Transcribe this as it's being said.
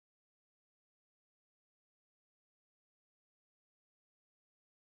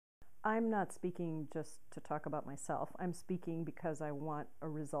I'm not speaking just to talk about myself. I'm speaking because I want a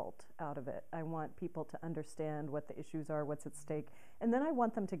result out of it. I want people to understand what the issues are, what's at stake, and then I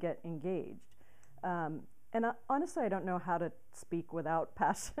want them to get engaged. Honestly, I don't know how to speak without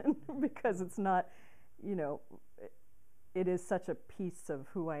passion because it's not, you know, it is such a piece of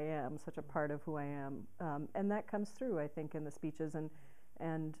who I am, such a part of who I am, and that comes through, I think, in the speeches.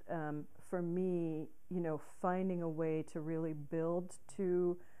 And for me, you know, finding a way to really build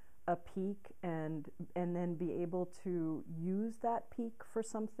to a peak and then be able to use that peak for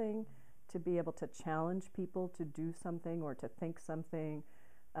something, to be able to challenge people to do something or to think something,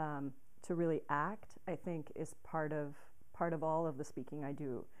 to really act, I think is part of all of the speaking I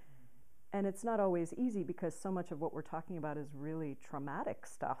do. And it's not always easy because so much of what we're talking about is really traumatic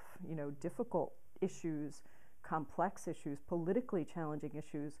stuff, you know, difficult issues, complex issues, politically challenging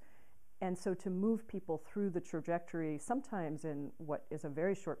issues. And so to move people through the trajectory, sometimes in what is a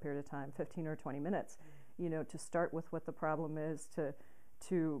very short period of time, 15 or 20 minutes, you know, to start with what the problem is,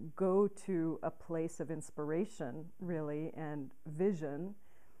 to go to a place of inspiration, really, and vision,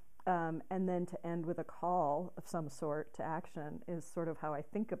 and then to end with a call of some sort to action is sort of how I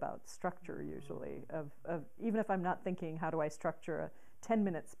think about structure usually. Of even if I'm not thinking, how do I structure a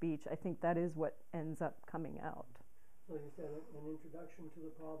 10-minute speech, I think that is what ends up coming out. So you said an introduction to the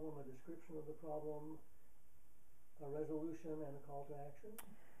problem, a description of the problem, a resolution, and a call to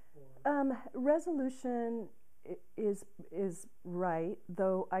action? Resolution is right,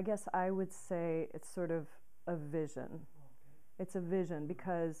 though I guess I would say it's sort of a vision. Okay. It's a vision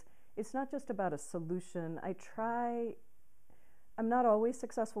because it's not just about a solution. I'm not always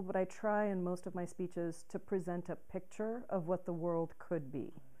successful, but I try in most of my speeches to present a picture of what the world could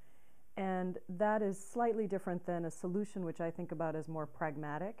be. And that is slightly different than a solution, which I think about as more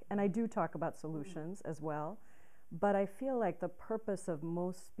pragmatic. And I do talk about solutions as well. But I feel like the purpose of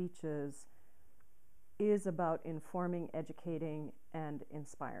most speeches is about informing, educating, and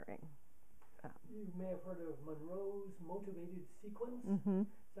inspiring. You may have heard of Monroe's motivated sequence. Mm-hmm.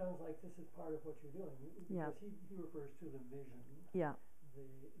 Sounds like this is part of what you're doing. Yeah. Because he refers to the vision. Yeah.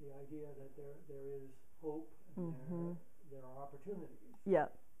 The idea that there is hope and mm-hmm. there are opportunities. Yeah.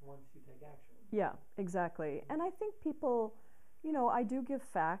 Once you take action. Yeah, exactly. And I think people, you know, I do give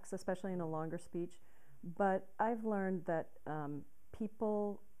facts, especially in a longer speech, but I've learned that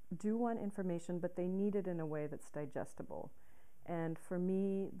people do want information, but they need it in a way that's digestible. And for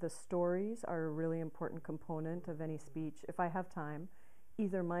me, the stories are a really important component of any speech. If I have time,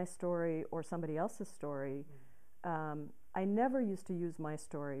 either my story or somebody else's story. I never used to use my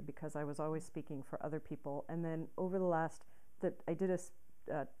story because I was always speaking for other people. And then over the last, I did a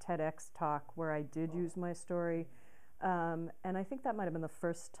TEDx talk where I did use my story. And I think that might have been the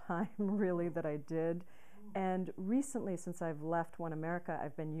first time really that I did. And recently, since I've left One America,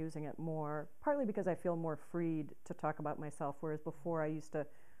 I've been using it more, partly because I feel more freed to talk about myself, whereas before I used to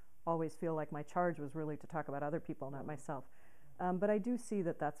always feel like my charge was really to talk about other people, not myself. But I do see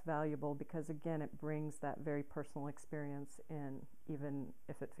that that's valuable because, again, it brings that very personal experience in, even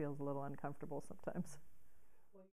if it feels a little uncomfortable sometimes.